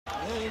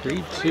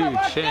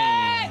3-2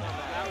 chain.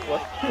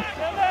 What?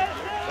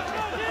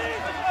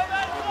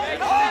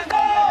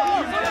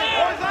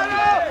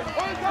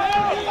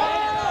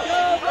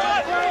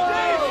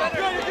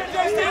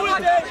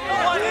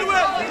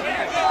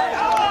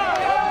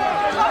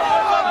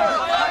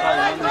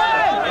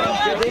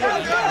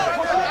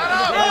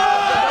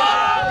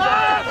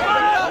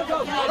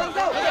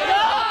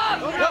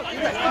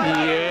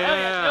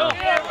 Yeah.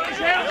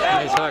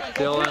 Nice hook,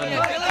 Dylan.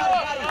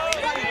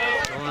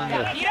 Dylan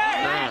to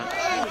Grant.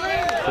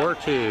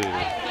 4-2.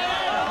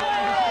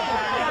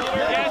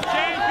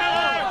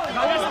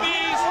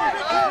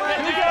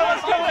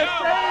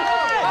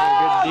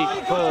 Good deep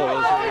pull.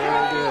 Those are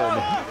very good.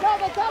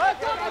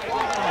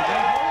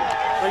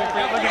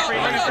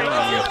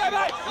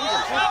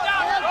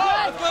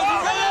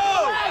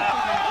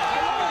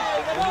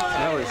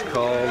 That was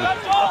called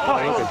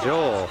Bank of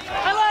Joel. I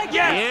like it!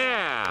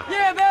 Yeah!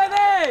 Yeah,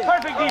 baby!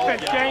 Perfect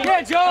defense, James.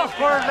 Yeah, Joel!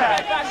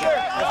 Quarterback.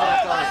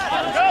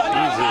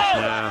 Jesus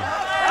now.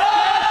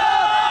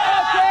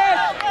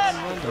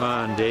 Come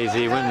on,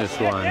 Daisy, win this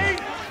one.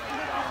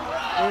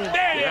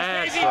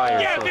 That's why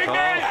you're so tall.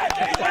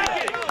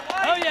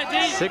 Oh yeah, D.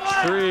 6-3.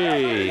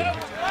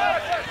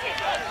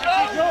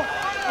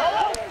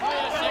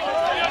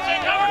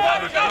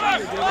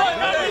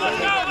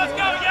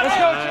 Let's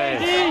go,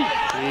 Nice. JD!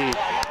 Deep.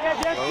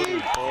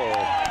 Loaded pull.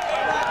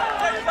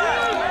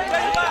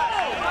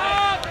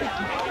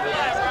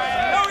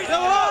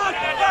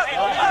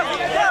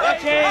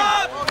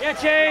 Yeah,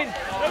 Chain!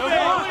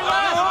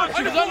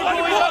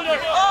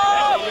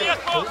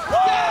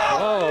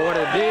 Oh, what a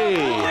D.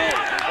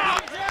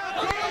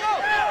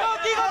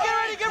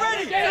 Get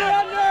ready! Get it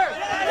under!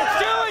 It's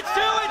two!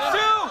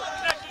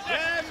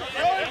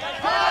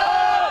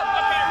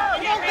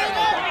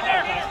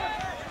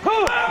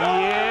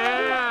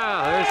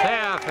 Yeah, there's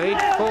half.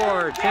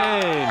 8-4,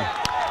 chain.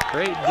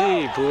 Great D,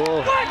 Pool.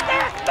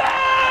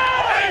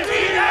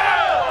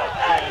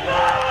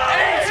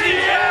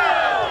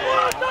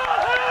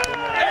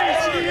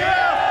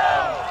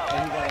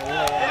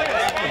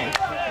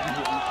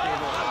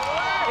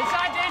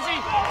 Inside, Daisy!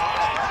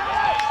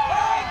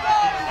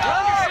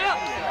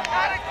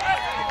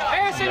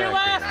 Harrison, you're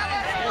last!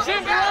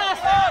 Shim, you're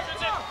last!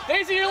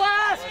 Daisy, you're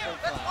last!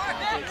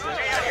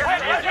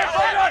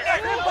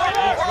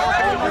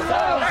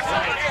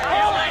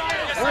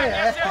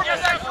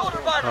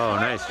 Oh,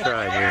 nice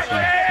try,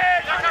 Jason.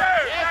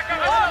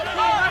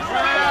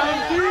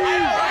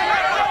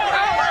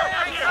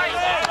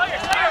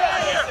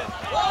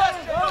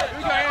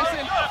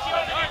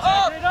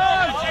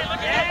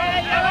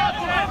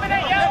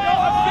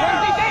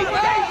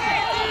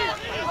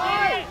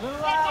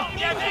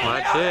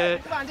 Watch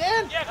it.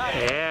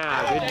 Yeah,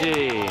 good D.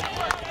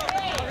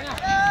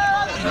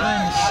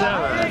 9-7.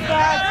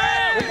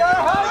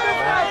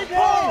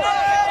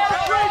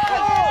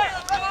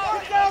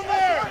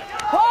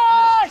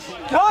 Push!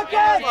 Hook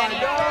it!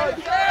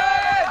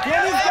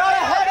 Danny's got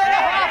a head and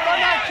a half on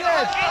that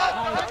kid.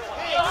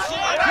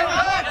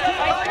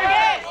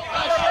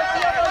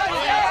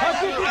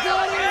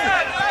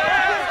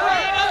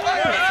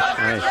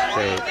 Nice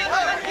bait.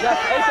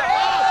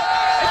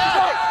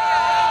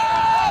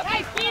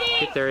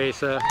 Get there,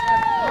 Asa.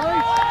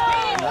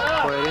 Not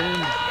quite in.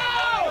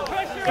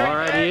 All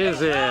right, he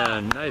is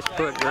in. Nice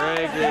put,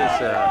 Greg.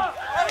 Asa.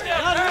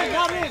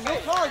 Not in. No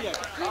call yet.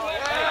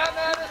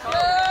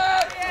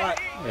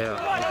 Yeah.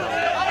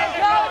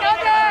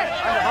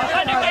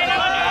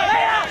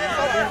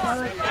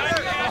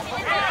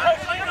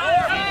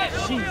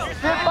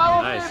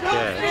 Nice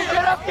catch.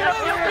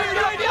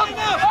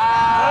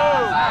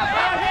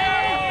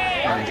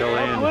 And go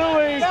in.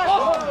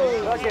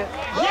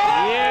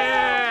 Yeah!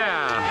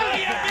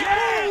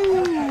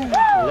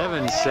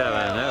 11-7.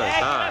 That was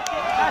hot.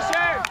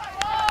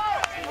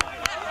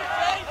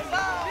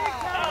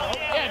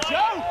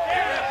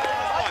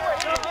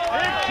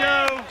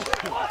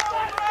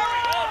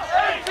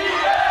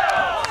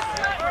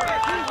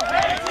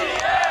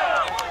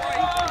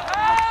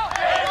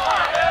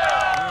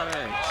 All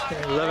right,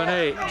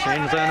 11-8.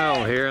 Chains on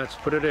O here. Let's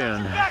put it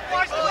in.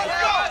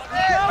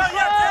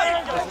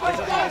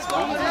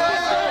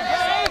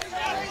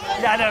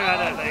 Yeah, no,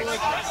 thanks.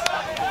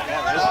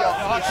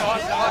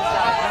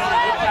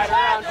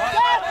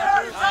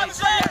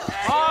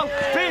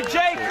 Big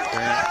Jake.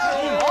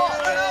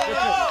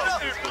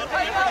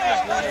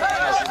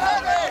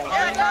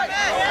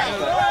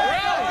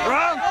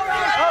 Wrong.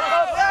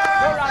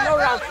 No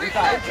round.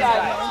 Inside.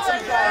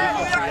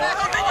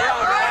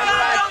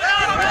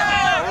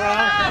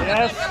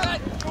 Yes.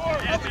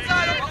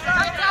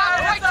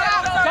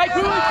 Take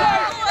who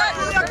inside.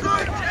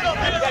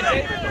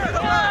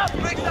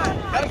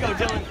 Gotta go,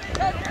 Dylan.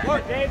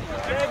 Work, Dave.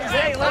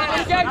 Hey, let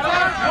him get work.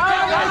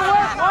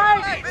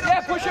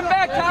 Yeah, push him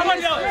back, Tom. Come on,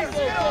 Dylan.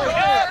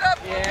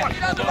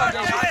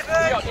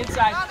 Yeah.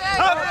 Inside.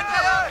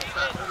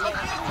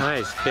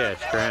 Nice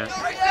catch, Grant.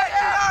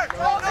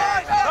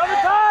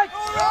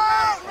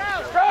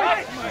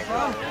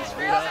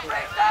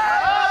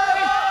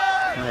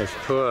 Nice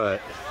put.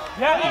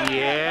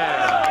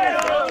 Yeah.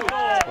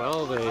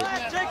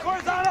 12-8.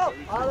 Horizontal.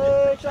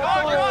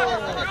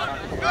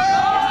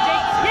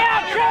 Yeah,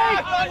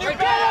 Jake!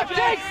 Get up,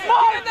 Jake!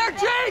 Smart! Get in there,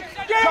 Jake!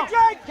 Get it,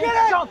 Jake! Get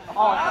it!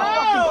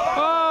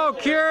 Oh,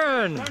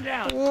 Kieran!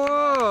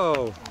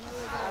 Whoa!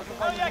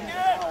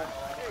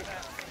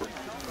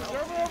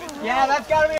 Yeah, that's gotta be.